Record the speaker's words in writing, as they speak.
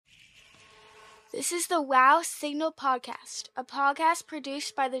This is the Wow Signal Podcast, a podcast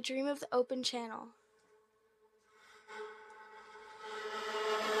produced by the Dream of the Open channel.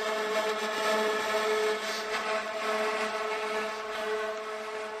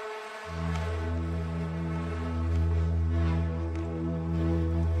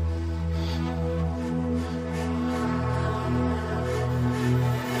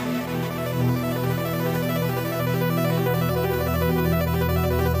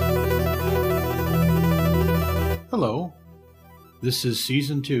 Hello, this is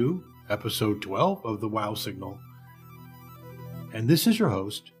Season 2, Episode 12 of the Wow Signal, and this is your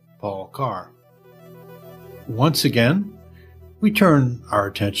host, Paul Carr. Once again, we turn our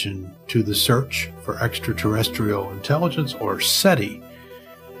attention to the search for extraterrestrial intelligence, or SETI,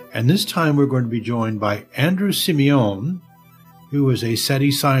 and this time we're going to be joined by Andrew Simeon, who is a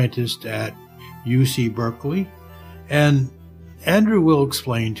SETI scientist at UC Berkeley, and Andrew will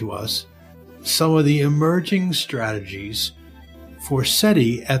explain to us some of the emerging strategies for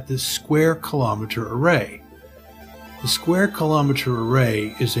SETI at the Square Kilometer Array. The Square Kilometer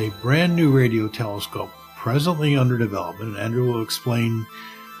Array is a brand new radio telescope presently under development, and Andrew will explain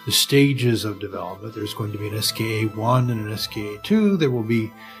the stages of development. There's going to be an SKA-1 and an SKA-2. There will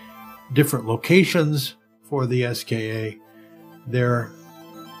be different locations for the SKA. They're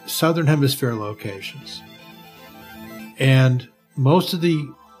Southern Hemisphere locations. And most of the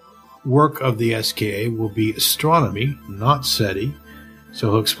work of the SKA will be astronomy, not SETI,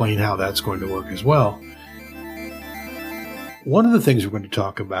 so he'll explain how that's going to work as well. One of the things we're going to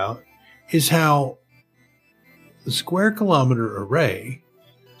talk about is how the Square Kilometer Array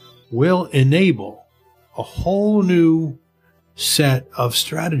will enable a whole new set of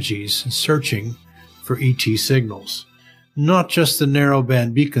strategies in searching for ET signals, not just the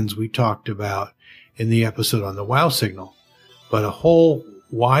narrowband beacons we talked about in the episode on the WOW signal, but a whole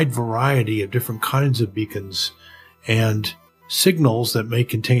wide variety of different kinds of beacons and signals that may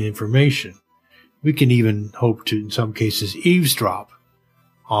contain information. We can even hope to, in some cases, eavesdrop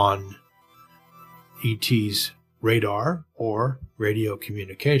on ET's radar or radio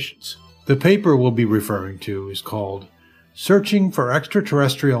communications. The paper we'll be referring to is called Searching for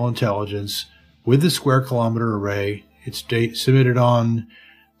Extraterrestrial Intelligence with the Square Kilometer Array. It's submitted on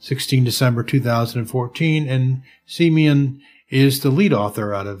 16 December 2014, and Simeon is the lead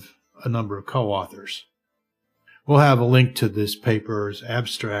author out of a number of co-authors. We'll have a link to this paper's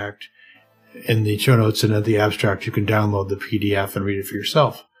abstract in the show notes, and at the abstract you can download the PDF and read it for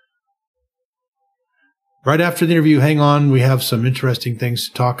yourself. Right after the interview, hang on, we have some interesting things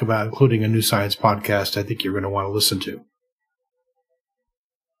to talk about, including a new science podcast I think you're going to want to listen to.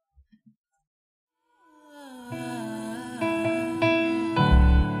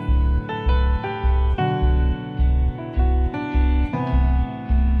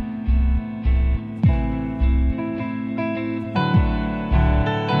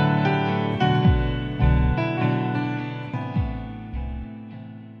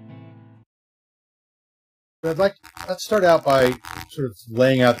 Let's start out by sort of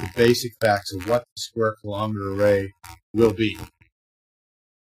laying out the basic facts of what the Square Kilometer Array will be.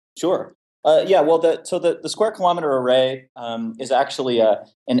 Sure. The Square Kilometer Array is actually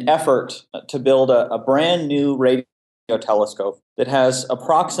an effort to build a brand new radio telescope that has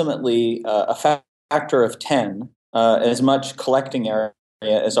approximately a factor of 10 as much collecting area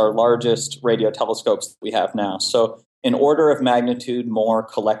as our largest radio telescopes that we have now. So an order of magnitude more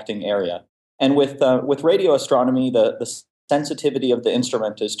collecting area. And with radio astronomy, the sensitivity of the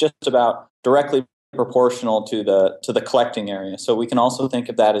instrument is just about directly proportional to the collecting area. So we can also think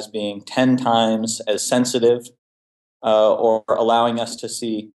of that as being 10 times as sensitive, or allowing us to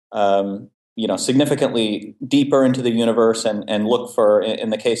see significantly deeper into the universe and look for,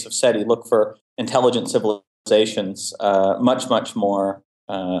 in the case of SETI, look for intelligent civilizations much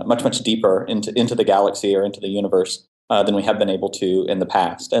deeper into the galaxy or into the universe than we have been able to in the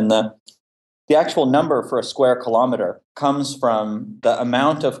past. And the actual number for a square kilometer comes from the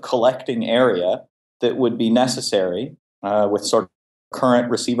amount of collecting area that would be necessary with sort of current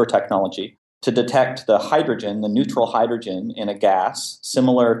receiver technology to detect the hydrogen, the neutral hydrogen in a gas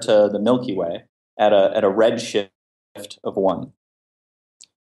similar to the Milky Way at a redshift of 1.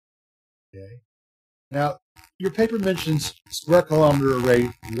 Okay. Now, your paper mentions Square Kilometer Array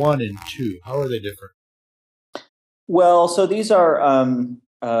 1 and 2. How are they different? Well, so these are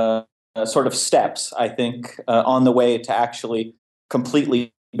sort of steps, I think, on the way to actually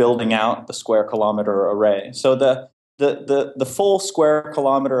completely building out the Square Kilometer Array. So the full square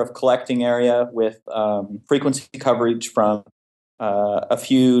kilometer of collecting area with frequency coverage from a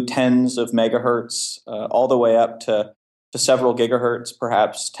few tens of megahertz all the way up to several gigahertz,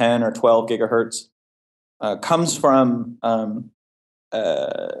 perhaps 10 or 12 gigahertz, comes from.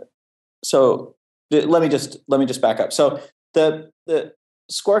 Let me just back up. So the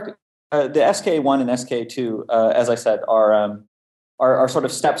Square, the SKA1 and SKA2, as I said, are sort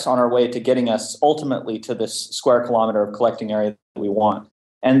of steps on our way to getting us ultimately to this square kilometer of collecting area that we want.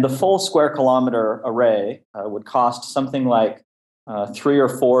 And the full square kilometer array would cost something like $3 or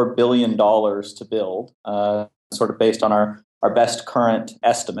 $4 billion to build, sort of based on our best current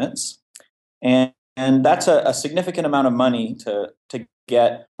estimates. And that's a significant amount of money to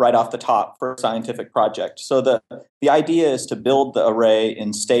get right off the top for a scientific project. So the idea is to build the array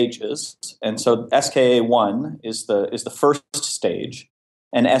in stages. And so SKA1 is the first stage,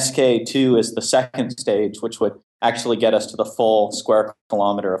 and SKA2 is the second stage, which would actually get us to the full square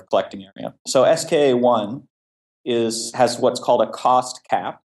kilometer of collecting area. So SKA1 has what's called a cost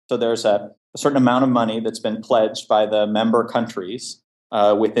cap. So there's a certain amount of money that's been pledged by the member countries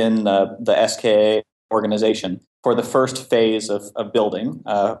within the SKA organization for the first phase of building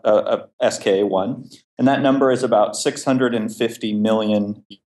SKA1, and that number is about 650 million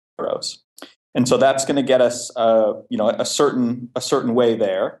euros. And so that's going to get us, a certain way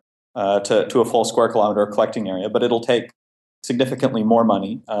there to a full square kilometer collecting area, but it'll take significantly more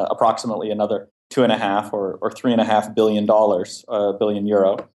money, approximately another $2.5 or $3.5 billion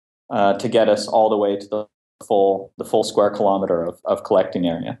euro, to get us all the way to the full square kilometer of collecting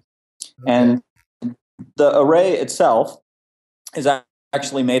area. Okay. And the array itself is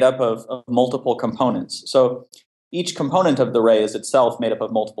actually made up of multiple components. So each component of the array is itself made up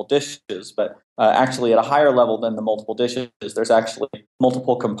of multiple dishes, but actually at a higher level than the multiple dishes, there's actually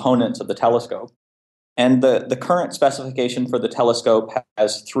multiple components of the telescope. And the current specification for the telescope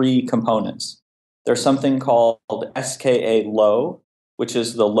has 3 components. There's something called SKA low, which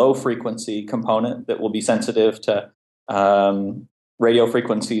is the low frequency component that will be sensitive to radio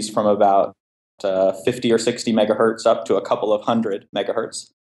frequencies from about 50 or 60 megahertz up to a couple of hundred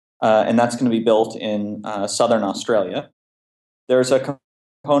megahertz. And that's going to be built in southern Australia. There's a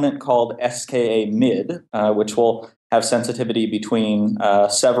component called SKA mid, which will have sensitivity between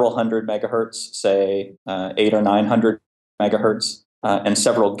several hundred megahertz, say 800 or 900 megahertz, and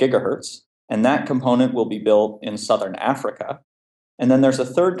several gigahertz. And that component will be built in southern Africa. And then there's a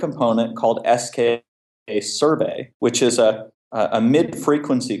third component called SKA survey, which is a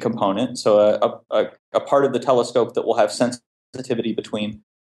mid-frequency component, so a part of the telescope that will have sensitivity between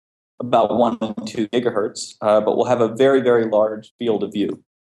about 1 and 2 gigahertz, but will have a very, very large field of view.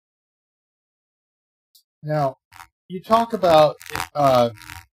 Now, you talk about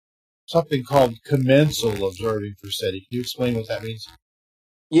something called commensal observing for SETI. Can you explain what that means?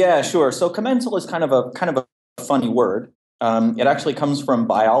 Yeah, sure. So commensal is kind of a funny word. It actually comes from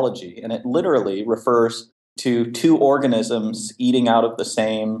biology, and it literally refers to 2 organisms eating out of the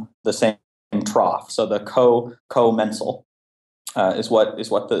same trough. So the commensal is what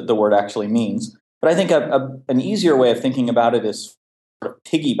the word actually means. But I think an easier way of thinking about it is sort of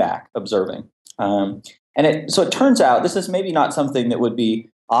piggyback observing. So it turns out this is maybe not something that would be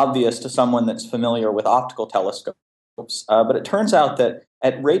obvious to someone that's familiar with optical telescopes, but it turns out that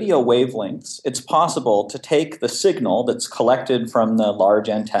at radio wavelengths, it's possible to take the signal that's collected from the large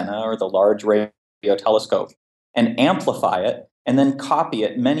antenna or the large radio telescope and amplify it, and then copy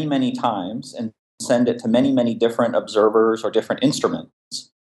it many, many times and send it to many, many different observers or different instruments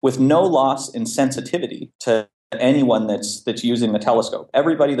with no loss in sensitivity to anyone that's using the telescope.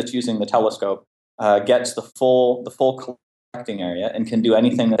 Everybody that's using the telescope gets the full collecting area and can do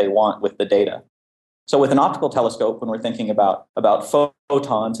anything that they want with the data. So with an optical telescope, when we're thinking about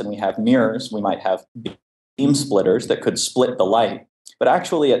photons and we have mirrors, we might have beam splitters that could split the light. But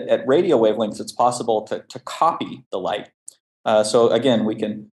actually at radio wavelengths, it's possible to copy the light. So again, we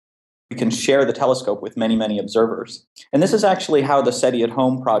can share the telescope with many, many observers. And this is actually how the SETI at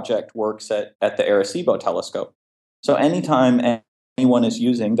Home project works at the Arecibo telescope. So anytime anyone is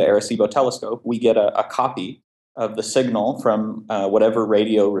using the Arecibo telescope, we get a copy of the signal from whatever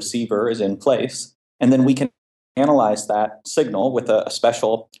radio receiver is in place. And then we can analyze that signal with a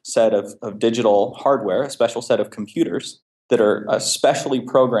special set of digital hardware, a special set of computers that are specially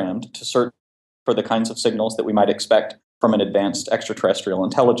programmed to search for the kinds of signals that we might expect from an advanced extraterrestrial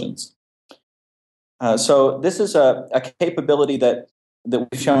intelligence. So this is a capability that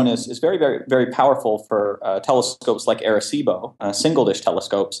we've shown is very, very, very powerful for telescopes like Arecibo, single-dish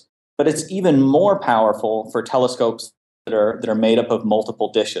telescopes, but it's even more powerful for telescopes that are made up of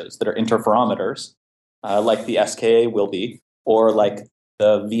multiple dishes, that are interferometers, like the SKA will be, or like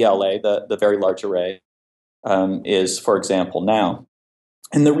the VLA, the Very Large Array, is, for example, now.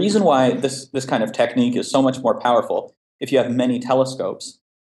 And the reason why this kind of technique is so much more powerful if you have many telescopes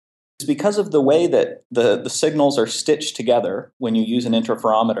is because of the way that the signals are stitched together when you use an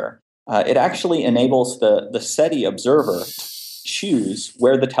interferometer. It actually enables the SETI observer to choose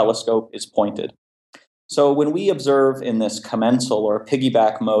where the telescope is pointed. So when we observe in this commensal or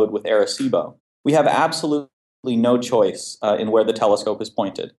piggyback mode with Arecibo, we have absolutely no choice in where the telescope is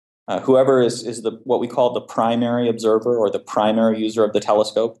pointed. Whoever is what we call the primary observer or the primary user of the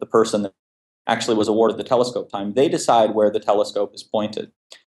telescope, the person that actually was awarded the telescope time, they decide where the telescope is pointed.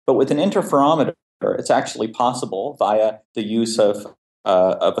 But with an interferometer, it's actually possible via the use of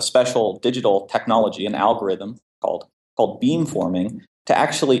a special digital technology, an algorithm called beamforming, to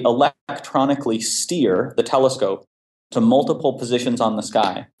actually electronically steer the telescope to multiple positions on the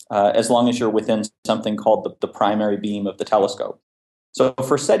sky, as long as you're within something called the primary beam of the telescope. So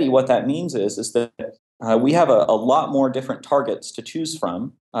for SETI, what that means is that we have a lot more different targets to choose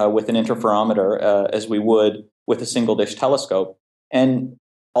from with an interferometer as we would with a single dish telescope. And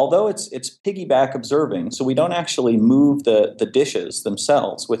although it's piggyback observing, so we don't actually move the dishes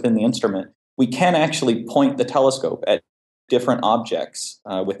themselves within the instrument, we can actually point the telescope at different objects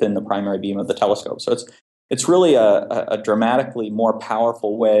within the primary beam of the telescope. So it's really a dramatically more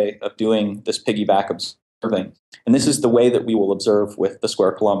powerful way of doing this piggyback observing. And this is the way that we will observe with the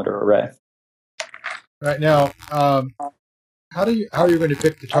Square Kilometer Array. Right now, how are you going to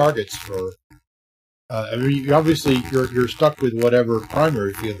pick the targets for? I mean, obviously you're stuck with whatever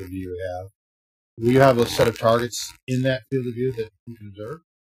primary field of view you have. Do you have a set of targets in that field of view that you can observe?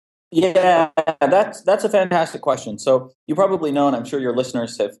 Yeah, that's a fantastic question. So you probably know, and I'm sure your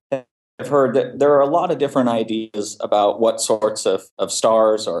listeners have heard, that there are a lot of different ideas about what sorts of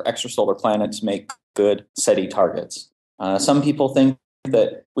stars or extrasolar planets make good SETI targets. Some people think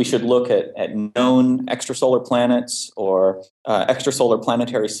that we should look at known extrasolar planets or extrasolar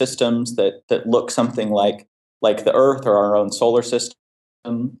planetary systems that look something like the Earth or our own solar system.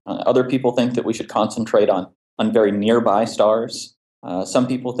 Other people think that we should concentrate on very nearby stars. Some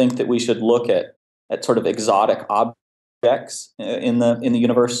people think that we should look at sort of exotic objects in the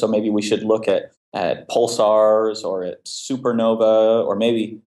universe. So maybe we should look at pulsars or at supernova, or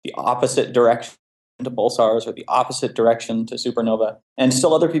maybe the opposite direction to pulsars or the opposite direction to supernova. And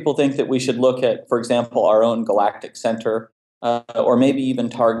still other people think that we should look at, for example, our own galactic center, or maybe even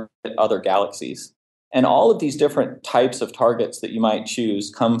target other galaxies. And all of these different types of targets that you might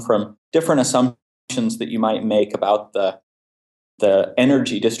choose come from different assumptions that you might make about the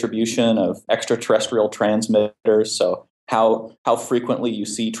energy distribution of extraterrestrial transmitters. So how frequently you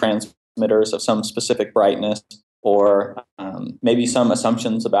see transmitters of some specific brightness, or maybe some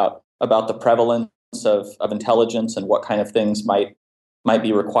assumptions about the prevalence of intelligence and what kind of things might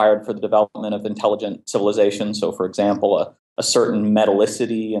be required for the development of intelligent civilization. So, for example, a certain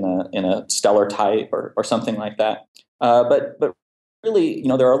metallicity in a stellar type or something like that. But really,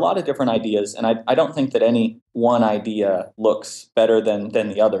 there are a lot of different ideas, and I don't think that any one idea looks better than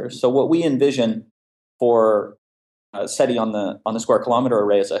the others. So what we envision for SETI on the Square Kilometer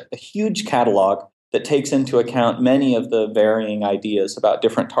Array is a huge catalog that takes into account many of the varying ideas about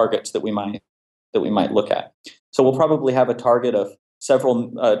different targets that we might look at. So we'll probably have a target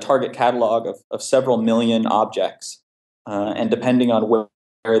catalog of several million objects, and depending on where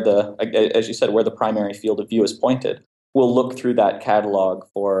as you said, where the primary field of view is pointed, we'll look through that catalog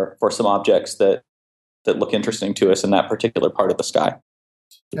for some objects that look interesting to us in that particular part of the sky.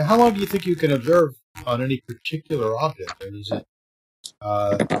 Now, how long do you think you can observe on any particular object? And is it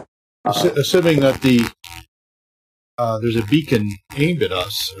assuming that there's a beacon aimed at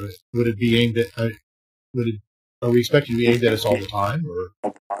us? Would it be aimed at? Are we expecting to be aimed at us all the time, or?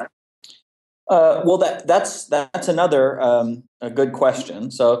 Well, that's another a good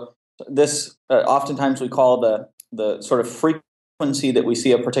question. So this oftentimes we call the sort of frequency that we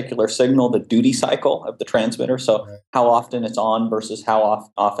see a particular signal the duty cycle of the transmitter. So how often it's on versus how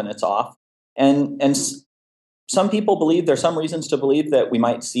often it's off. And some people believe, there's some reasons to believe that we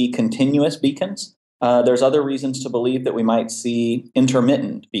might see continuous beacons. There's other reasons to believe that we might see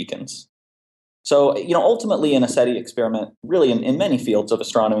intermittent beacons. So, ultimately in a SETI experiment, really in many fields of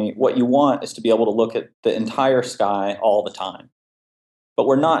astronomy, what you want is to be able to look at the entire sky all the time. But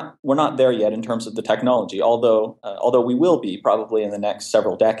we're not there yet in terms of the technology, although we will be probably in the next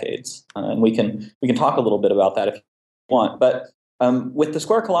several decades. And we can talk a little bit about that if you want. But with the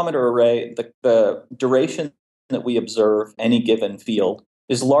Square Kilometer Array, the duration that we observe any given field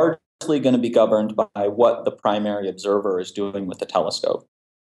is largely going to be governed by what the primary observer is doing with the telescope.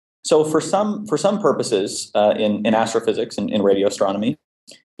 So for some purposes in astrophysics and in radio astronomy,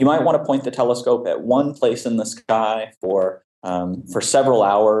 you might want to point the telescope at one place in the sky for several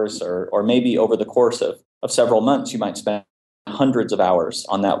hours, or maybe over the course of several months, you might spend hundreds of hours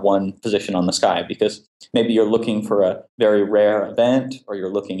on that one position on the sky, because maybe you're looking for a very rare event, or you're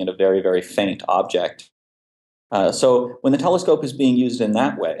looking at a very, very faint object. So when the telescope is being used in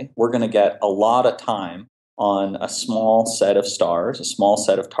that way, we're going to get a lot of time on a small set of stars, a small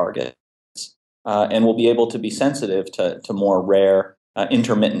set of targets, and we'll be able to be sensitive to more rare,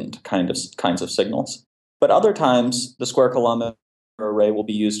 intermittent kinds of signals. But other times, the Square Kilometer Array will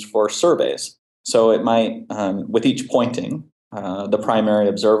be used for surveys. So it might, with each pointing, the primary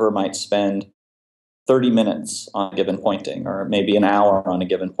observer might spend 30 minutes on a given pointing, or maybe an hour on a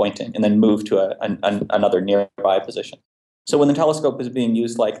given pointing, and then move to another nearby position. So when the telescope is being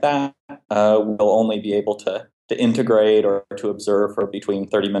used like that, we'll only be able to integrate or to observe for between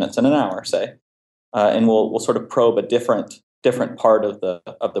 30 minutes and an hour, say, and we'll sort of probe a different part of the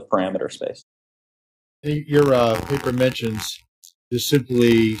parameter space. Your paper mentions just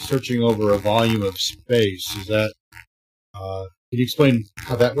simply searching over a volume of space. Is that? Can you explain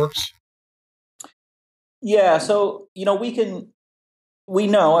how that works? Yeah, so we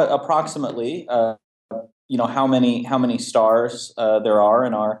know approximately how many stars there are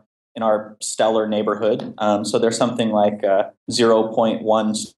in our stellar neighborhood. So there's something like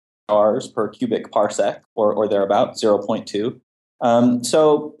 0.1 stars per cubic parsec, or thereabout, 0.2.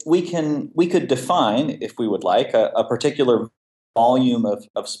 So we could define, if we would like, a particular volume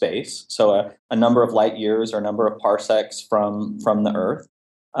of space, so a number of light years or a number of parsecs from the Earth,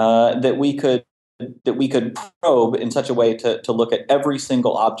 that we could probe in such a way to look at every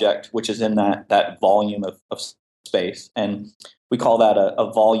single object which is in that volume of space. And we call that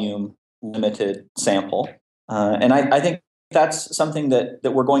a volume limited sample. And I think that's something that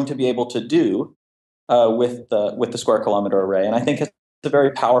we're going to be able to do with the Square Kilometer Array. And I think it's a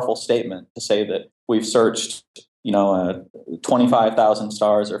very powerful statement to say that we've searched 25,000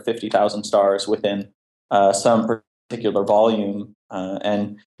 stars or 50,000 stars within some particular volume.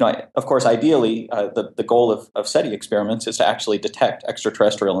 And of course, ideally, the goal of SETI experiments is to actually detect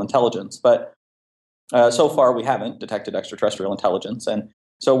extraterrestrial intelligence. But so far, we haven't detected extraterrestrial intelligence. And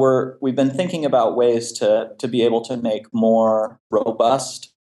so we've been thinking about ways to be able to make more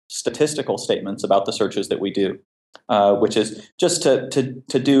robust statistical statements about the searches that we do, which is just to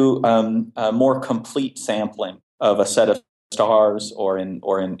do a more complete sampling of a set of stars, or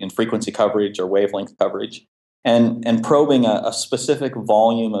in frequency coverage or wavelength coverage, and probing a specific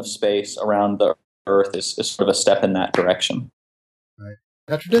volume of space around the Earth is sort of a step in that direction. Right.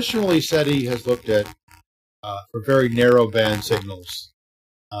 Now, traditionally, SETI has looked at for very narrow band signals,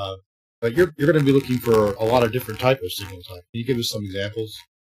 but you're going to be looking for a lot of different type of signals. Can you give us some examples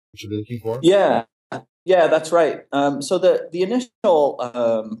what you'll be looking for? Yeah, that's right. So the initial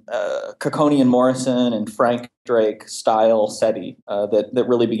Kokoni and Morrison and Frank Drake style SETI that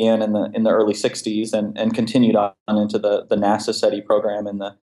really began in the early '60s and continued on into the NASA SETI program in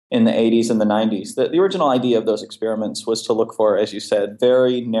the '80s and the '90s. The original idea of those experiments was to look for, as you said,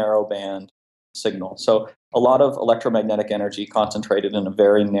 very narrow band signals. So a lot of electromagnetic energy concentrated in a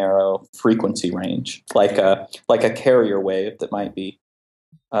very narrow frequency range, like a carrier wave that might be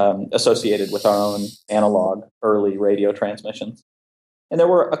associated with our own analog early radio transmissions. And there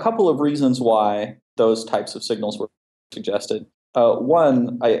were a couple of reasons why those types of signals were suggested.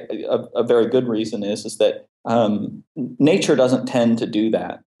 One, a very good reason is that nature doesn't tend to do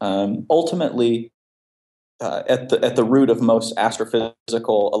that. Ultimately, at the root of most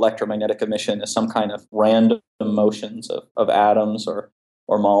astrophysical electromagnetic emission is some kind of random motions of atoms or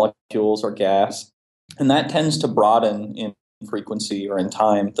molecules or gas, and that tends to broaden in frequency or in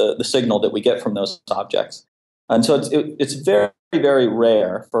time the signal that we get from those objects. And so it's very, very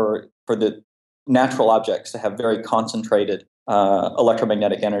rare for the natural objects to have very concentrated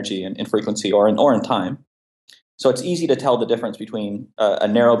electromagnetic energy in frequency or in time. So it's easy to tell the difference between a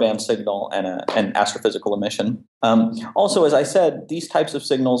narrowband signal and an astrophysical emission. Also, as I said, these types of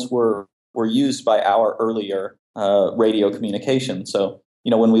signals were used by our earlier radio communication. So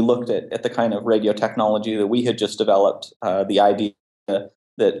when we looked at the kind of radio technology that we had just developed, the idea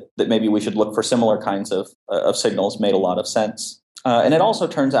that maybe we should look for similar kinds of signals made a lot of sense. And it also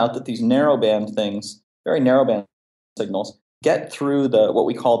turns out that these narrowband things, very narrowband signals, get through what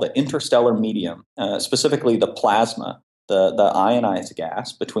we call the interstellar medium, specifically the plasma, the ionized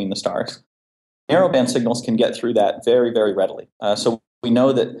gas between the stars. Narrowband signals can get through that very, very readily. So we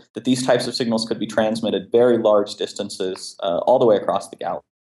know that these types of signals could be transmitted very large distances all the way across the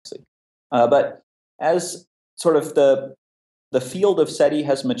galaxy. But as sort of the field of SETI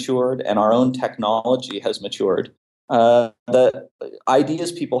has matured and our own technology has matured, the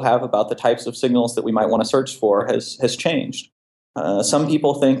ideas people have about the types of signals that we might want to search for has changed. Some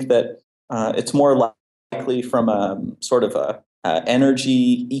people think that it's more likely from a sort of a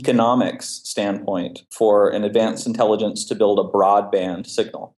energy economics standpoint for an advanced intelligence to build a broadband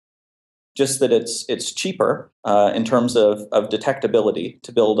signal. Just that it's cheaper in terms of detectability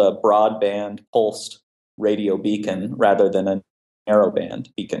to build a broadband pulsed radio beacon rather than a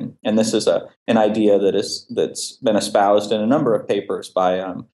narrowband beacon. And this is an idea that's been espoused in a number of papers by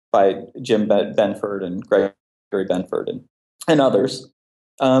Jim Benford and Gregory Benford and others.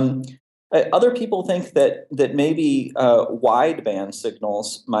 Other people think that maybe wideband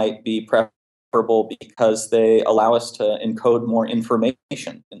signals might be preferable because they allow us to encode more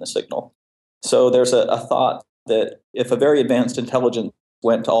information in the signal. So there's a thought that if a very advanced intelligence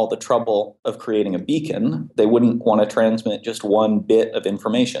went to all the trouble of creating a beacon, they wouldn't want to transmit just one bit of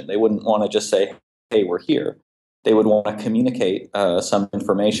information. They wouldn't want to just say, hey, we're here. They would want to communicate some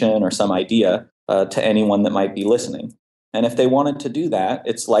information or some idea to anyone that might be listening. And if they wanted to do that,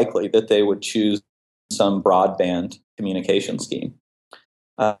 it's likely that they would choose some broadband communication scheme.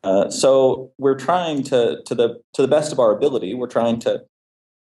 So we're trying to the best of our ability, we're trying to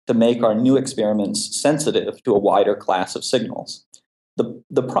make our new experiments sensitive to a wider class of signals.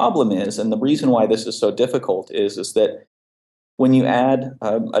 The problem is, and the reason why this is so difficult is that when you add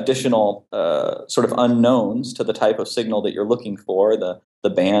additional sort of unknowns to the type of signal that you're looking for, the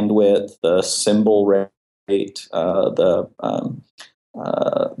bandwidth, the symbol rate, the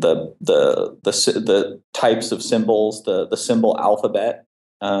types of symbols, the symbol alphabet,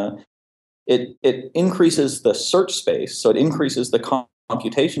 it increases the search space, so it increases the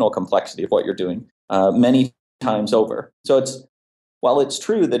computational complexity of what you're doing many times over. So while it's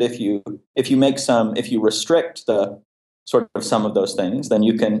true that if you restrict the sort of some of those things, then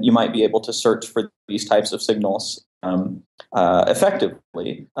you might be able to search for these types of signals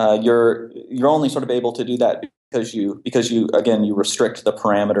effectively. You're only sort of able to do that because you again you restrict the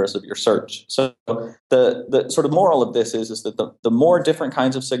parameters of your search. So the sort of moral of this is that the more different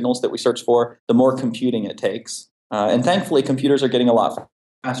kinds of signals that we search for, the more computing it takes. And thankfully, computers are getting a lot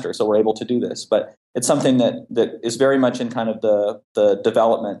faster, so we're able to do this. But it's something that is very much in kind of the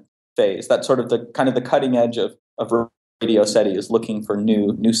development phase. That's sort of the kind of the cutting edge of radio SETI is looking for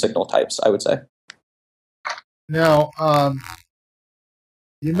new signal types, I would say. Now,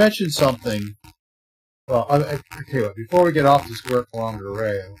 you mentioned something. Well, okay. Before we get off the Square Kilometer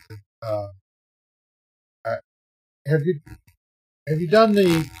Array, have you done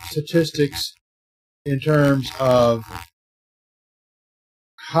the statistics in terms of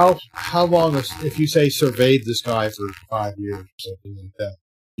how long, if you say surveyed the sky for 5 years or something like that,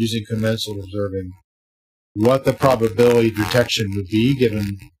 using commensal observing, what the probability of detection would be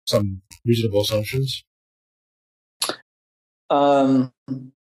given some reasonable assumptions?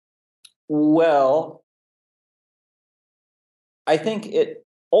 Well, I think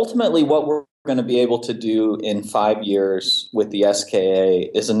ultimately what we're going to be able to do in 5 years with the SKA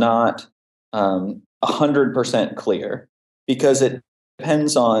is not 100% clear, because it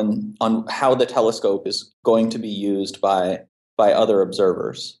depends on how the telescope is going to be used by other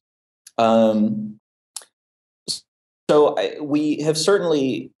observers. So we have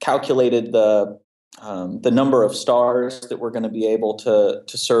certainly calculated the number of stars that we're going to be able to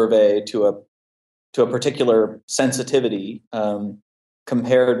survey to a particular sensitivity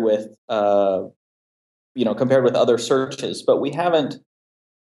compared with other searches, but we haven't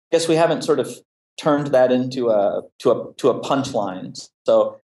sort of turned that into a punchline.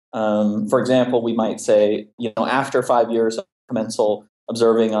 So, for example, we might say, after 5 years of commensal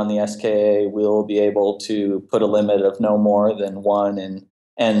observing on the SKA, we'll be able to put a limit of no more than 1 in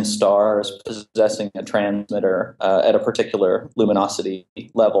n stars possessing a transmitter at a particular luminosity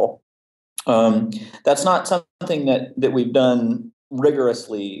level. That's not something that we've done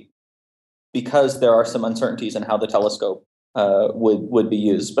rigorously because there are some uncertainties in how the telescope would be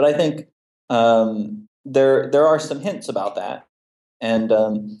used. But I think there are some hints about that. And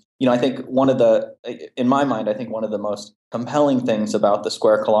I think in my mind, I think one of the most compelling things about the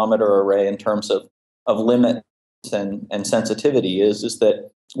Square Kilometer Array in terms of limits and sensitivity is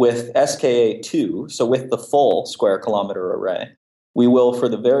that with SKA2, so with the full Square Kilometer Array, we will, for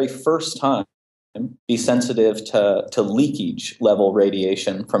the very first time, be sensitive to leakage level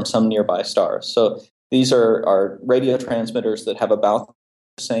radiation from some nearby stars. So these are radio transmitters that have about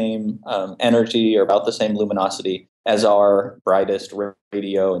the same energy or about the same luminosity as our brightest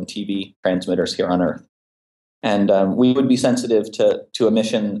radio and TV transmitters here on Earth. And we would be sensitive to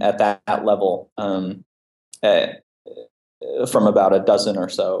emission at that level from about a dozen or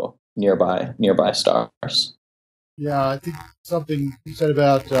so nearby stars. Yeah, I think something you said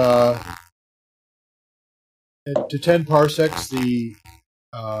about to 10 parsecs, the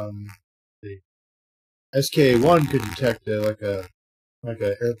SKA1 could detect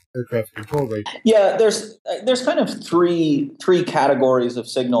aircraft control rate. Yeah, there's kind of three categories of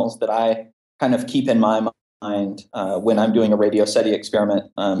signals that I kind of keep in my mind when I'm doing a radio SETI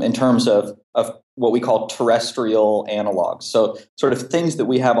experiment in terms of what we call terrestrial analogs. So sort of things that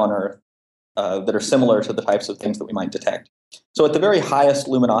we have on Earth that are similar to the types of things that we might detect. So at the very highest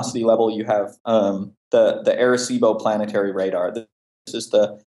luminosity level, you have the Arecibo planetary radar. This is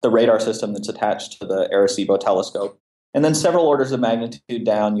the radar system that's attached to the Arecibo telescope. And then several orders of magnitude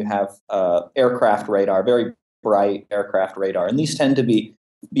down, you have aircraft radar, very bright aircraft radar. And these tend to be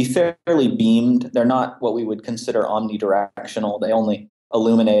fairly beamed. They're not what we would consider omnidirectional. They only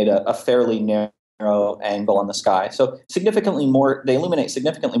illuminate a fairly narrow angle on the sky. So they illuminate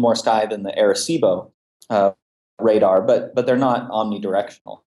significantly more sky than the Arecibo radar, but they're not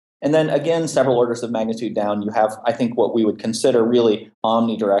omnidirectional. And then again, several orders of magnitude down, you have, I think, what we would consider really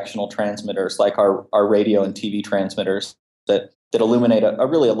omnidirectional transmitters, like our radio and TV transmitters that illuminate a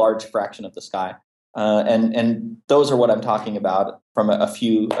really large fraction of the sky. And those are what I'm talking about from a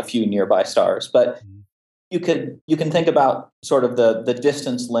few nearby stars. But you can think about sort of the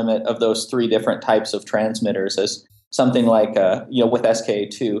distance limit of those three different types of transmitters as something like with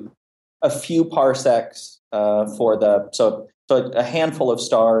SKA2, a few parsecs so a handful of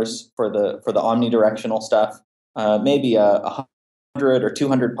stars for the omnidirectional stuff, maybe 100 or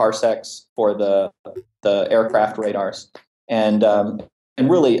 200 parsecs for the aircraft radars, and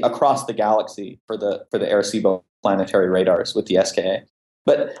really across the galaxy for the Arecibo planetary radars with the SKA.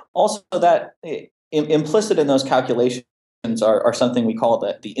 But also that implicit in those calculations are something we call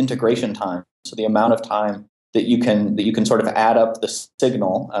the integration time. So the amount of time that you can sort of add up the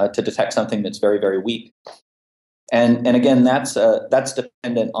signal to detect something that's very, very weak. And again, that's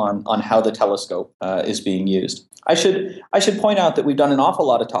dependent on how the telescope is being used. I should point out that we've done an awful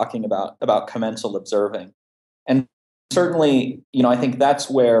lot of talking about commensal observing, and certainly, I think that's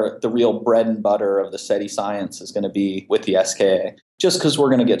where the real bread and butter of the SETI science is going to be with the SKA. Just because we're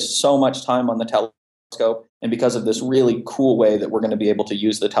going to get so much time on the telescope, and because of this really cool way that we're going to be able to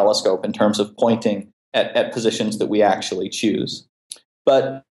use the telescope in terms of pointing at positions that we actually choose,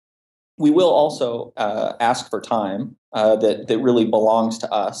 but we will also ask for time that really belongs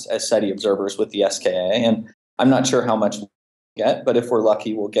to us as SETI observers with the SKA. And I'm not sure how much we'll get, but if we're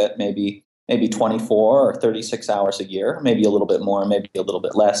lucky, we'll get maybe 24 or 36 hours a year, maybe a little bit more, maybe a little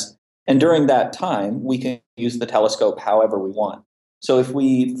bit less. And during that time, we can use the telescope however we want. So if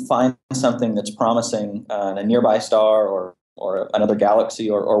we find something that's promising in a nearby star or another galaxy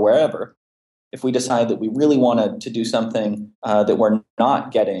or wherever, if we decide that we really wanted to do something that we're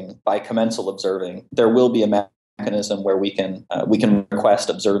not getting by commensal observing, there will be a mechanism where we can request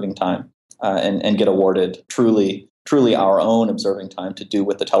observing time and get awarded truly our own observing time to do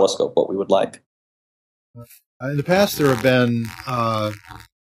with the telescope what we would like. In the past, there have been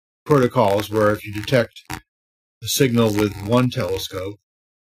protocols where if you detect a signal with one telescope,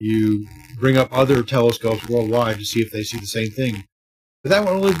 you bring up other telescopes worldwide to see if they see the same thing. But that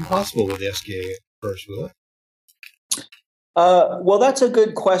won't really be possible with the SKA first, will it? Well, that's a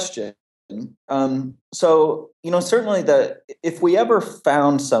good question. So, certainly if we ever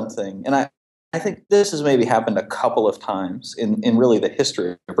found something, and I think this has maybe happened a couple of times in really the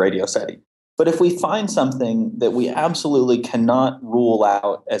history of radio SETI, but if we find something that we absolutely cannot rule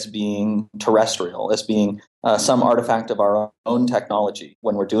out as being terrestrial, as being some artifact of our own technology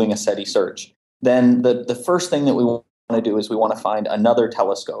when we're doing a SETI search, then the first thing that we want to do is we want to find another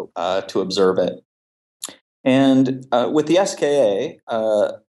telescope to observe it. And with the SKA,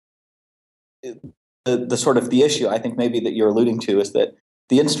 the sort of the issue I think maybe that you're alluding to is that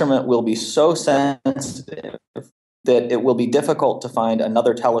the instrument will be so sensitive that it will be difficult to find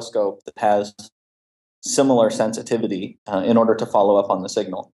another telescope that has similar sensitivity in order to follow up on the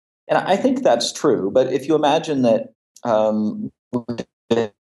signal. And I think that's true. But if you imagine that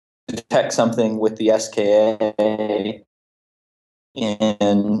we detect something with the SKA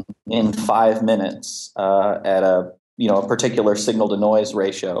in 5 minutes at a particular signal to noise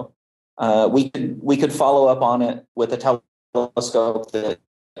ratio, we could follow up on it with a telescope that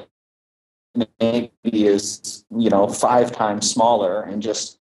maybe is 5 times smaller and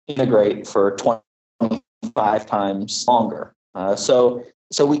just integrate for 25 times longer.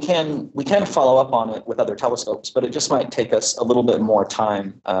 So we can follow up on it with other telescopes, but it just might take us a little bit more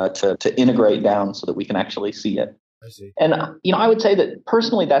time to integrate down so that we can actually see it. I see. And I would say that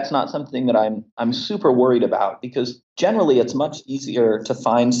personally, that's not something that I'm super worried about, because generally it's much easier to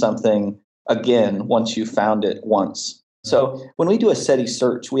find something again once you've found it once. So when we do a SETI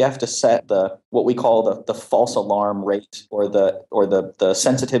search, we have to set what we call the false alarm rate or the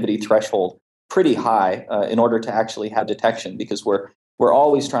sensitivity threshold pretty high in order to actually have detection, because we're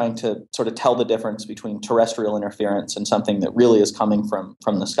always trying to sort of tell the difference between terrestrial interference and something that really is coming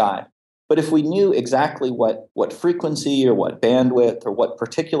from the sky. But if we knew exactly what frequency or what bandwidth or what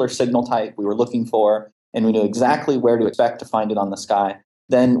particular signal type we were looking for, and we knew exactly where to expect to find it on the sky,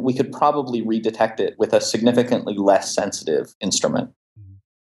 then we could probably redetect it with a significantly less sensitive instrument.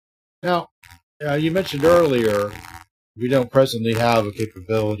 Now, you mentioned earlier we don't presently have a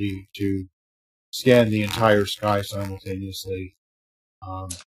capability to scan the entire sky simultaneously.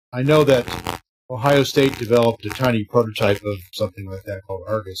 I know that Ohio State developed a tiny prototype of something like that called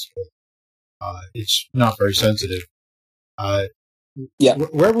Argus, but it's not very sensitive. Yeah.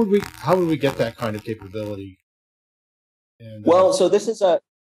 How would we get that kind of capability? And, well, so this is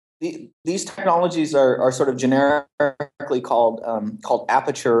these technologies are sort of generically called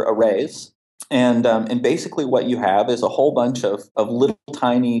aperture arrays, and basically what you have is a whole bunch of little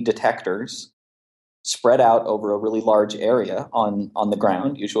tiny detectors spread out over a really large area on the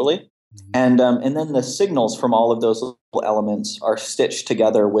ground usually, and then the signals from all of those little elements are stitched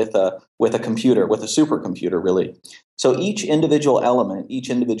together with a computer, with a supercomputer really. So each individual element, each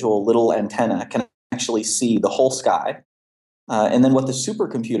individual little antenna can actually see the whole sky. And then what the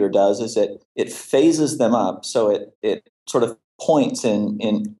supercomputer does is it phases them up, so it sort of points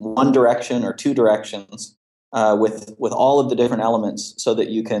in one direction or two directions with all of the different elements, so that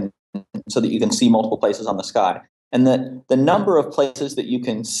you can see multiple places on the sky. And the number of places that you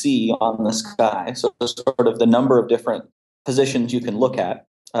can see on the sky, so sort of the number of different positions you can look at,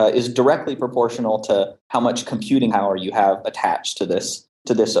 is directly proportional to how much computing power you have attached to this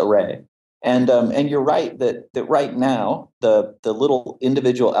array. And you're right that right now the little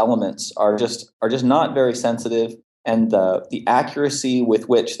individual elements are just not very sensitive, and the accuracy with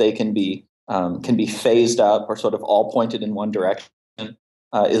which they can be phased up or sort of all pointed in one direction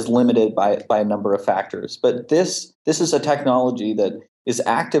is limited by a number of factors. But this is a technology that is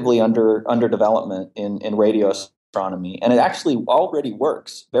actively under development in radio astronomy, and it actually already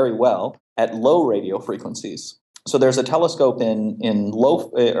works very well at low radio frequencies. So there's a telescope in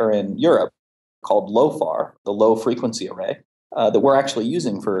Europe called LOFAR, the Low Frequency Array, that we're actually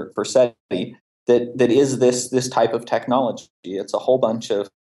using for SETI. That is this type of technology. It's a whole bunch of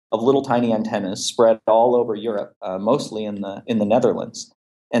little tiny antennas spread all over Europe, mostly in the Netherlands,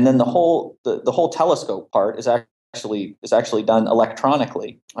 and then the whole telescope part is actually done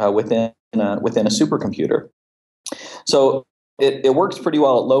electronically within a supercomputer. So it works pretty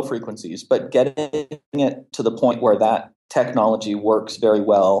well at low frequencies, but getting it to the point where that technology works very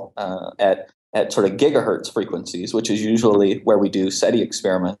well at sort of gigahertz frequencies, which is usually where we do SETI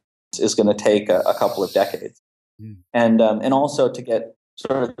experiments, is going to take a couple of decades. And also to get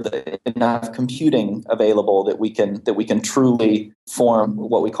sort of enough computing available that we can truly form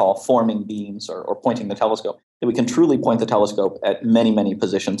what we call forming beams, or pointing the telescope, that we can truly point the telescope at many, many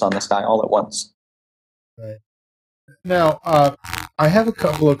positions on the sky all at once. Right. Now, I have a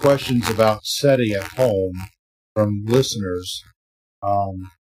couple of questions about SETI at home from listeners. And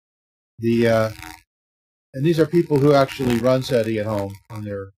these are people who actually run SETI at home on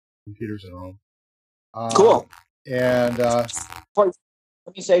their computers at home. Cool. And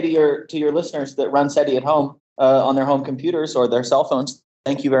let me say to your listeners that run SETI at home on their home computers or their cell phones,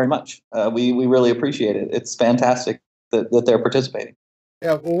 thank you very much. We really appreciate it. It's fantastic that they're participating.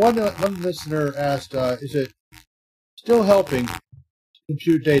 Yeah. Well, one listener asked, is it still helping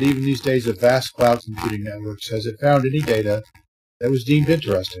compute data even these days of vast cloud computing networks? Has it found any data that was deemed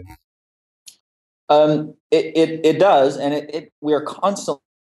interesting? It does, and we are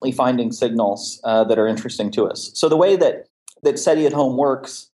constantly finding signals that are interesting to us. So the way that SETI at home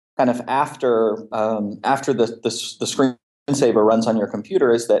works, kind of after the screensaver runs on your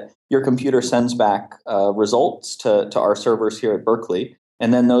computer, is that your computer sends back results to our servers here at Berkeley,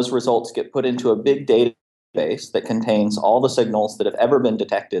 and then those results get put into a big database that contains all the signals that have ever been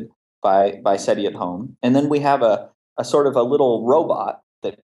detected by SETI at home. And then we have a sort of a little robot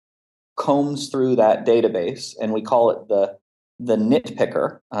that combs through that database, and we call it the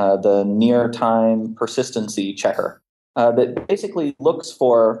nitpicker, the near-time persistency checker, that basically looks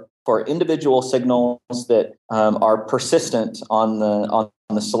for individual signals that are persistent on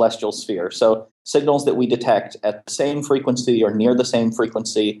the celestial sphere. So signals that we detect at the same frequency or near the same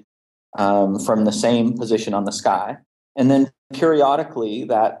frequency from the same position on the sky. And then periodically,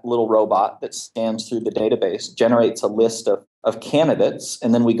 that little robot that scans through the database generates a list of candidates,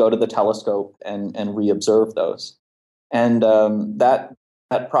 and then we go to the telescope and reobserve those. And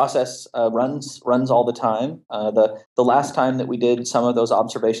that process runs all the time. The last time that we did some of those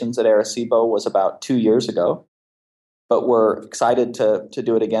observations at Arecibo was about 2 years ago. but we're excited to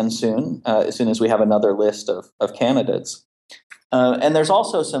do it again soon, as soon as we have another list of candidates. And there's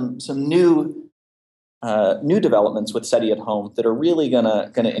also some new developments with SETI at Home that are really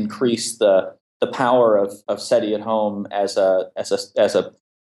gonna increase the power of SETI at Home as a kind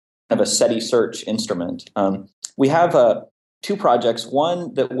of a SETI search instrument. We have two projects.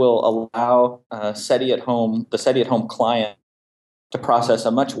 One that will allow SETI at Home, the SETI at Home client, to process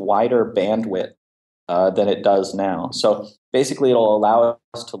a much wider bandwidth than it does now. So basically, it'll allow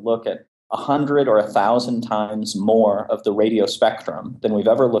us to look at 100 or 1,000 times more of the radio spectrum than we've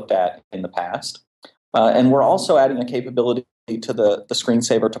ever looked at in the past. And we're also adding a capability to the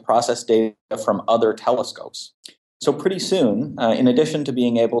screensaver to process data from other telescopes. So pretty soon, in addition to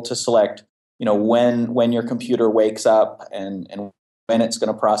being able to select, when your computer wakes up and when it's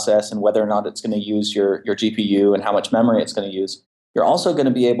going to process and whether or not it's going to use your GPU and how much memory it's going to use, you're also going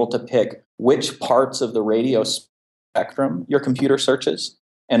to be able to pick which parts of the radio spectrum your computer searches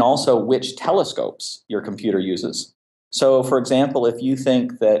and also which telescopes your computer uses. So, for example, if you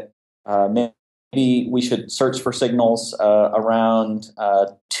think that maybe we should search for signals around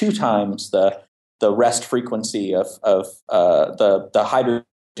 2 times the rest frequency of the hydrogen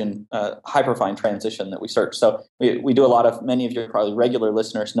hyperfine transition that we search. So we do a lot of, many of your probably regular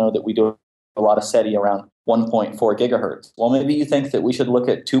listeners know that we do a lot of SETI around 1.4 gigahertz. Well, maybe you think that we should look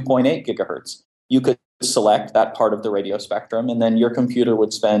at 2.8 gigahertz. You could select that part of the radio spectrum, and then your computer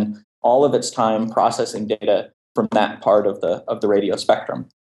would spend all of its time processing data from that part of the radio spectrum.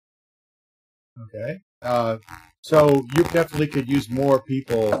 Okay. So you definitely could use more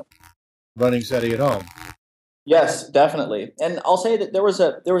people running SETI at Home. Yes, definitely. And I'll say that there was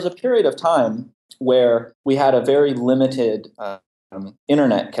a period of time where we had a very limited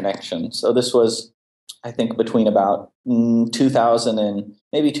internet connection. So this was, I think, between about 2000 and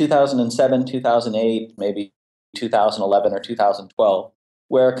maybe 2007, 2008, maybe 2011 or 2012,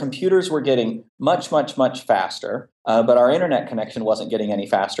 where computers were getting much, much, much faster, but our internet connection wasn't getting any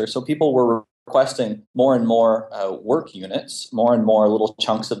faster. So people were requesting more and more work units, more and more little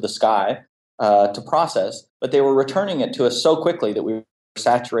chunks of the sky to process, but they were returning it to us so quickly that we were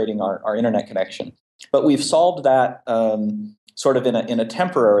saturating our internet connection. But we've solved that sort of in a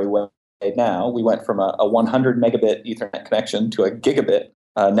temporary way now. We went from a 100 megabit Ethernet connection to a gigabit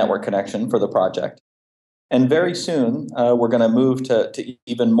network connection for the project. And very soon, we're going to move to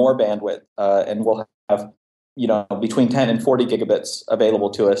even more bandwidth, and we'll have between 10 and 40 gigabits available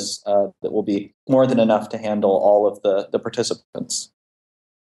to us that will be more than enough to handle all of the participants.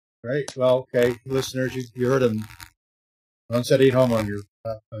 Great. Well, okay, listeners, you heard him. On SETI at Home on your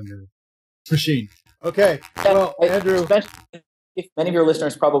machine. Okay. Well, Andrew. Many of your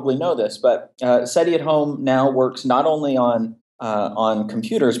listeners probably know this, but SETI at Home now works not only on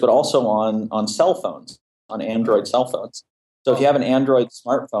computers but also on cell phones, on Android cell phones. So if you have an Android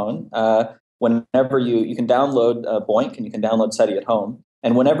smartphone, whenever you can download Boink and you can download SETI at Home,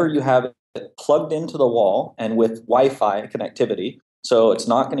 and whenever you have it plugged into the wall and with Wi-Fi connectivity, so it's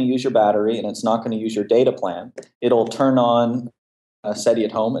not going to use your battery and it's not going to use your data plan, it'll turn on SETI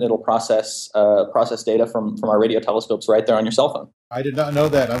at Home and it'll process data from our radio telescopes right there on your cell phone. I did not know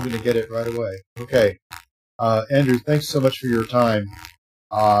that. I'm going to get it right away. Okay. Andrew, thanks so much for your time.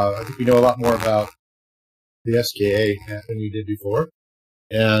 I think we know a lot more about the SKA than we did before.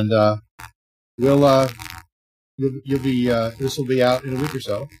 And you'll be this will be out in a week or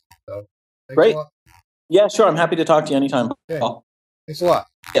so. So thanks Great. A lot. Yeah, sure. I'm happy to talk to you anytime. Okay. Thanks a lot.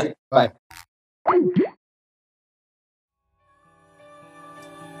 Yeah. Bye.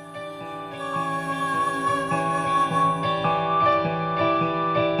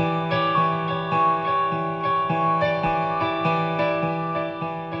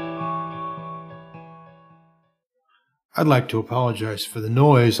 I'd like to apologize for the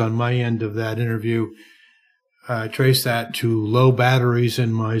noise on my end of that interview. I traced that to low batteries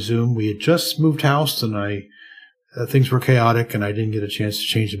in my Zoom. We had just moved house and things were chaotic and I didn't get a chance to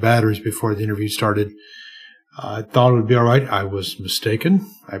change the batteries before the interview started. I thought it would be all right. I was mistaken.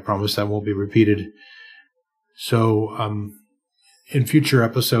 I promise that won't be repeated. So in future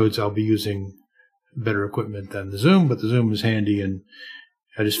episodes, I'll be using better equipment than the Zoom, but the Zoom is handy and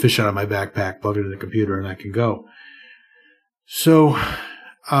I just fish it out of my backpack, plug it in the computer, and I can go. So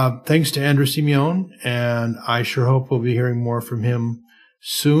thanks to Andrew Simeon, and I sure hope we'll be hearing more from him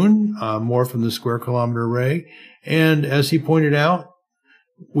soon, more from the Square Kilometer Array. And as he pointed out,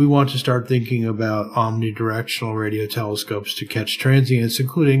 we want to start thinking about omnidirectional radio telescopes to catch transients,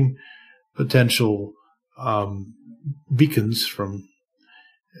 including potential beacons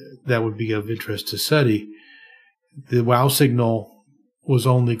that would be of interest to SETI. The WOW signal was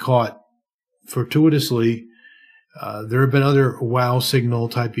only caught fortuitously There have been other WOW signal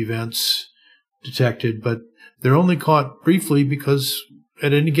type events detected, but they're only caught briefly because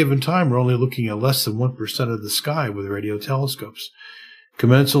at any given time we're only looking at less than 1% of the sky with radio telescopes.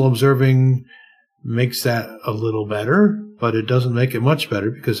 Commensal observing makes that a little better, but it doesn't make it much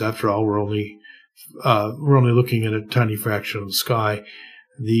better because after all we're only looking at a tiny fraction of the sky.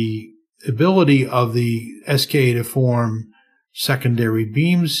 The ability of the SKA to form secondary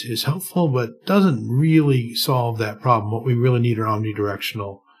beams is helpful, but doesn't really solve that problem. What we really need are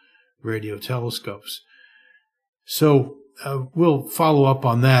omnidirectional radio telescopes. So we'll follow up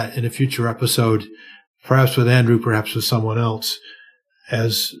on that in a future episode, perhaps with Andrew, perhaps with someone else.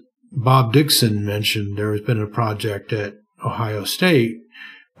 As Bob Dixon mentioned, there has been a project at Ohio State,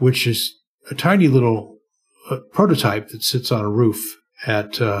 which is a tiny little prototype that sits on a roof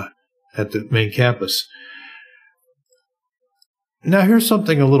at the main campus. Now, here's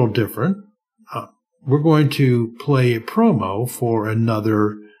something a little different. We're going to play a promo for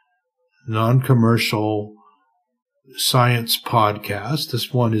another non-commercial science podcast.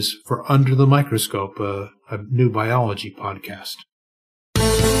 This one is for Under the Microscope, a new biology podcast.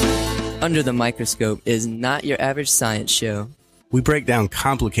 Under the Microscope is not your average science show. We break down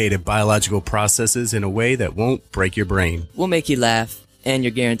complicated biological processes in a way that won't break your brain. We'll make you laugh, and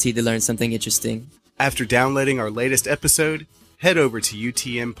you're guaranteed to learn something interesting. After downloading our latest episode, head over to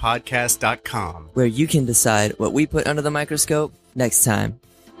utmpodcast.com, where you can decide what we put under the microscope next time.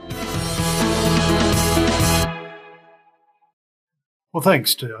 Well,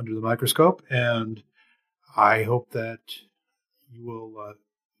 thanks to Under the Microscope, and I hope that you will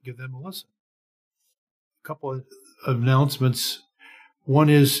give them a listen. A couple of announcements. One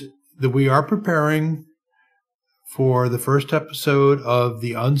is that we are preparing for the first episode of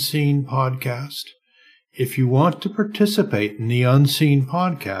the Unseen podcast. If you want to participate in the Unseen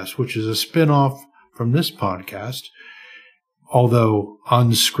podcast, which is a spin-off from this podcast, although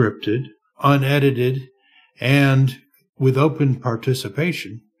unscripted, unedited, and with open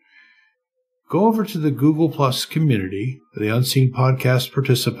participation, go over to the Google Plus community for the Unseen podcast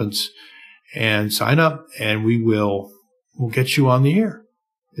participants and sign up, and we'll get you on the air.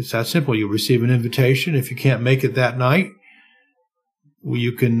 It's that simple. You'll receive an invitation. If you can't make it that night,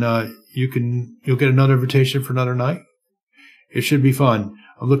 you'll get another invitation for another night. It should be fun.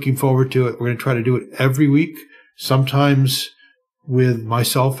 I'm looking forward to it. We're going to try to do it every week, sometimes with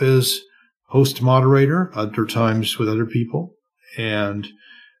myself as host moderator, other times with other people, and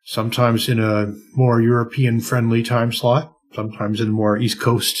sometimes in a more European-friendly time slot, sometimes in a more East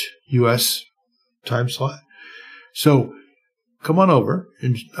Coast U.S. time slot. So come on over,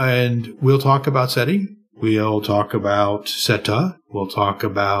 and we'll talk about SETI. We'll talk about SETA. We'll talk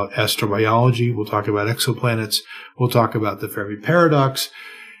about astrobiology. We'll talk about exoplanets. We'll talk about the Fermi paradox.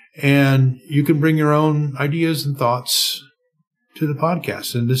 And you can bring your own ideas and thoughts to the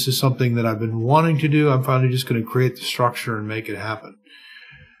podcast. And this is something that I've been wanting to do. I'm finally just going to create the structure and make it happen.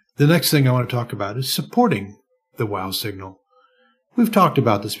 The next thing I want to talk about is supporting the WOW signal. We've talked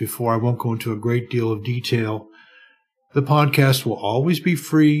about this before. I won't go into a great deal of detail. The podcast will always be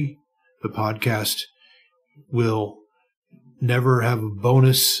free. The podcast will never have a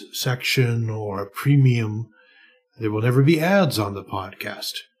bonus section or a premium. There will never be ads on the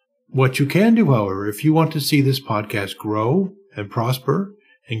podcast. What you can do, however, if you want to see this podcast grow and prosper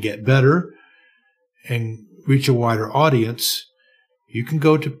and get better and reach a wider audience, you can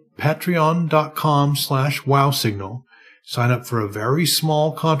go to patreon.com/wowsignal, sign up for a very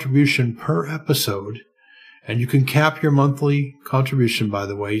small contribution per episode, and you can cap your monthly contribution, by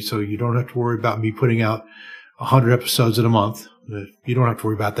the way, so you don't have to worry about me putting out 100 episodes in a month. You don't have to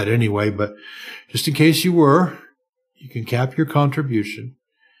worry about that anyway, but just in case you were, you can cap your contribution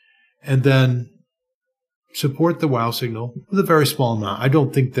and then support the WOW signal with a very small amount. I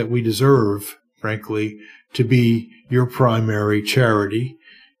don't think that we deserve, frankly, to be your primary charity.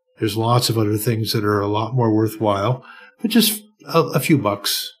 There's lots of other things that are a lot more worthwhile, but just a few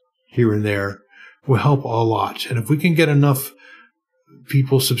bucks here and there will help a lot. And if we can get enough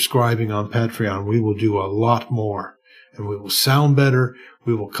people subscribing on Patreon, we will do a lot more. And we will sound better,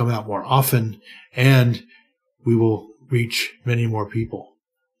 we will come out more often, and we will reach many more people.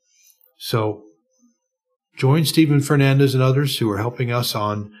 So join Stephen Fernandez and others who are helping us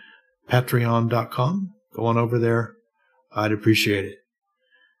on patreon.com. Go on over there. I'd appreciate it.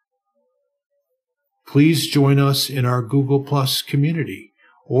 Please join us in our Google Plus community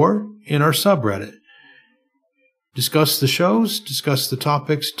or in our subreddit. Discuss the shows, discuss the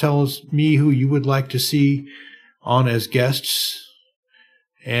topics, tell me who you would like to see on as guests,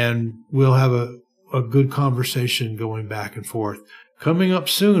 and we'll have a good conversation going back and forth. Coming up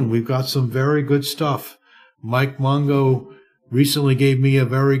soon, we've got some very good stuff. Mike Mongo recently gave me a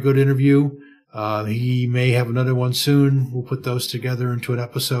very good interview. He may have another one soon. We'll put those together into an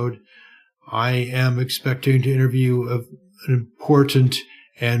episode. I am expecting to interview an important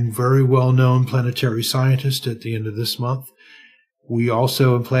and very well-known planetary scientist at the end of this month. We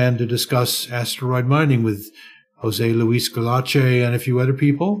also plan to discuss asteroid mining with Jose Luis Galache and a few other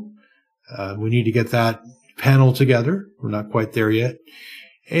people. We need to get that panel together. We're not quite there yet.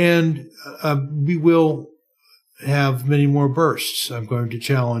 And we will have many more bursts. I'm going to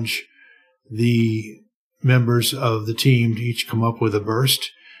challenge the members of the team to each come up with a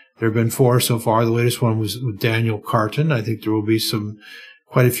burst. There have been 4 so far. The latest one was with Daniel Carton. I think there will be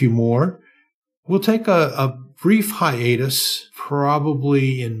quite a few more. We'll take a brief hiatus,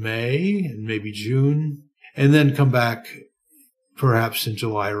 probably in May and maybe June, and then come back perhaps in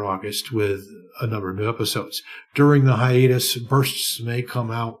July or August with a number of new episodes. During the hiatus, bursts may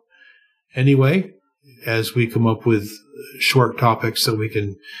come out anyway, as we come up with short topics that we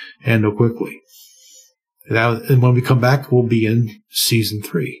can handle quickly. And when we come back, we'll be in season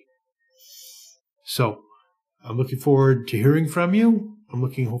 3. So I'm looking forward to hearing from you. I'm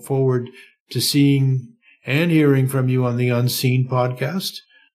looking forward to seeing and hearing from you on the Unseen podcast.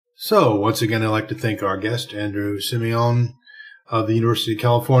 So once again, I'd like to thank our guest, Andrew Simeon of the University of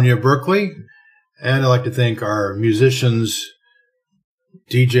California, Berkeley. And I'd like to thank our musicians,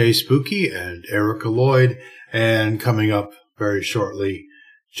 DJ Spooky and Erika Lloyd, and coming up very shortly,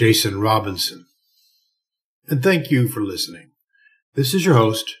 Jason Robinson. And thank you for listening. This is your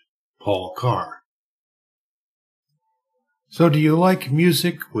host, Paul Carr. So do you like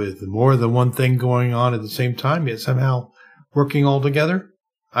music with more than one thing going on at the same time, yet somehow working all together?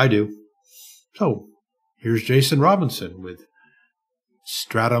 I do. So here's Jason Robinson with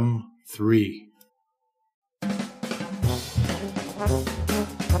Stratum 3.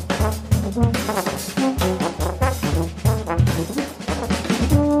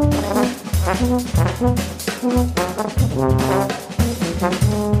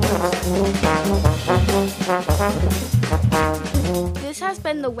 This has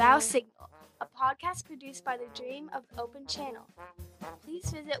been the Wow Signal, a podcast produced by the Dream of the Open Channel. Please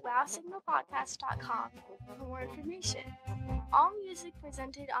visit wowsignalpodcast.com for more information. All music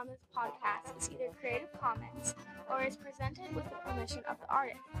presented on this podcast is either Creative Commons or is presented with the permission of the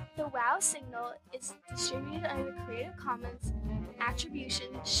artist. The Wow Signal is distributed under the Creative Commons Attribution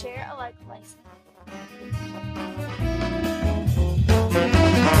Share Alike license.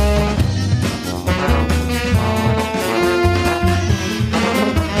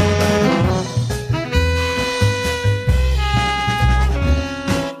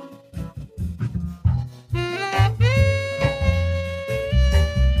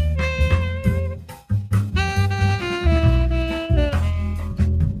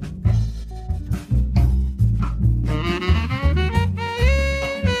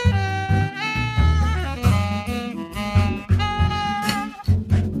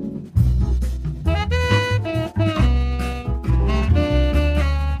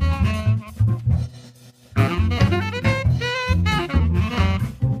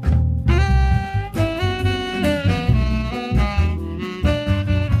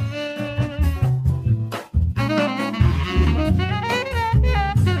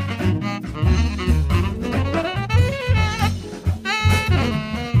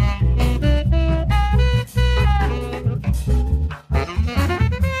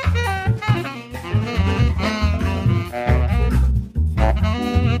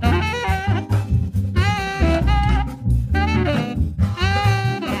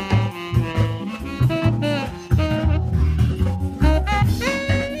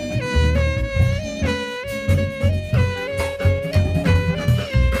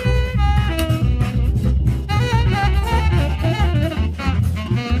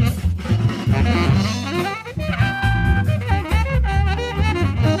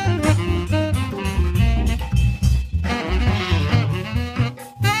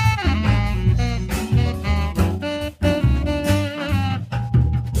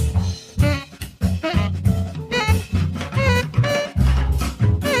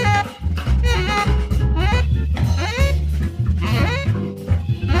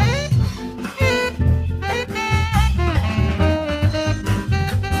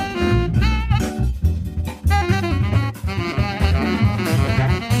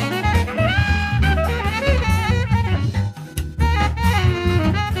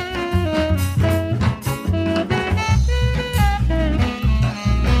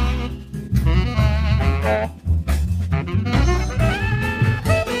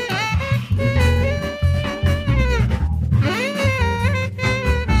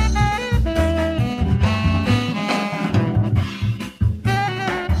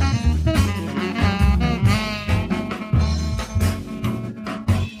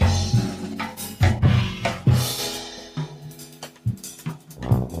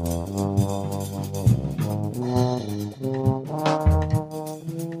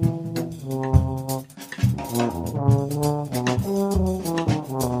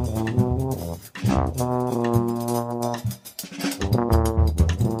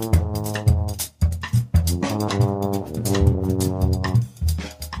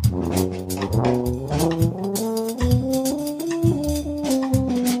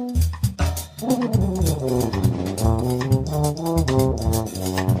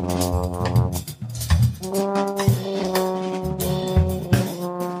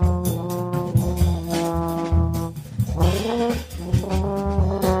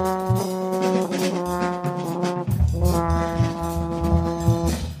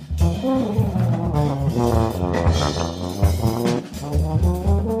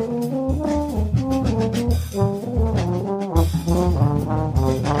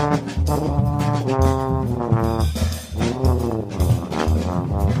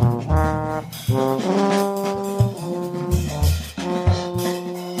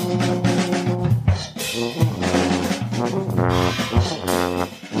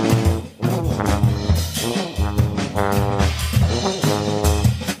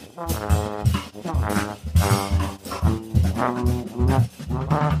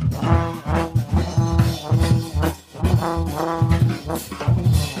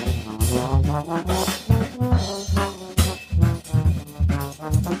 Bye.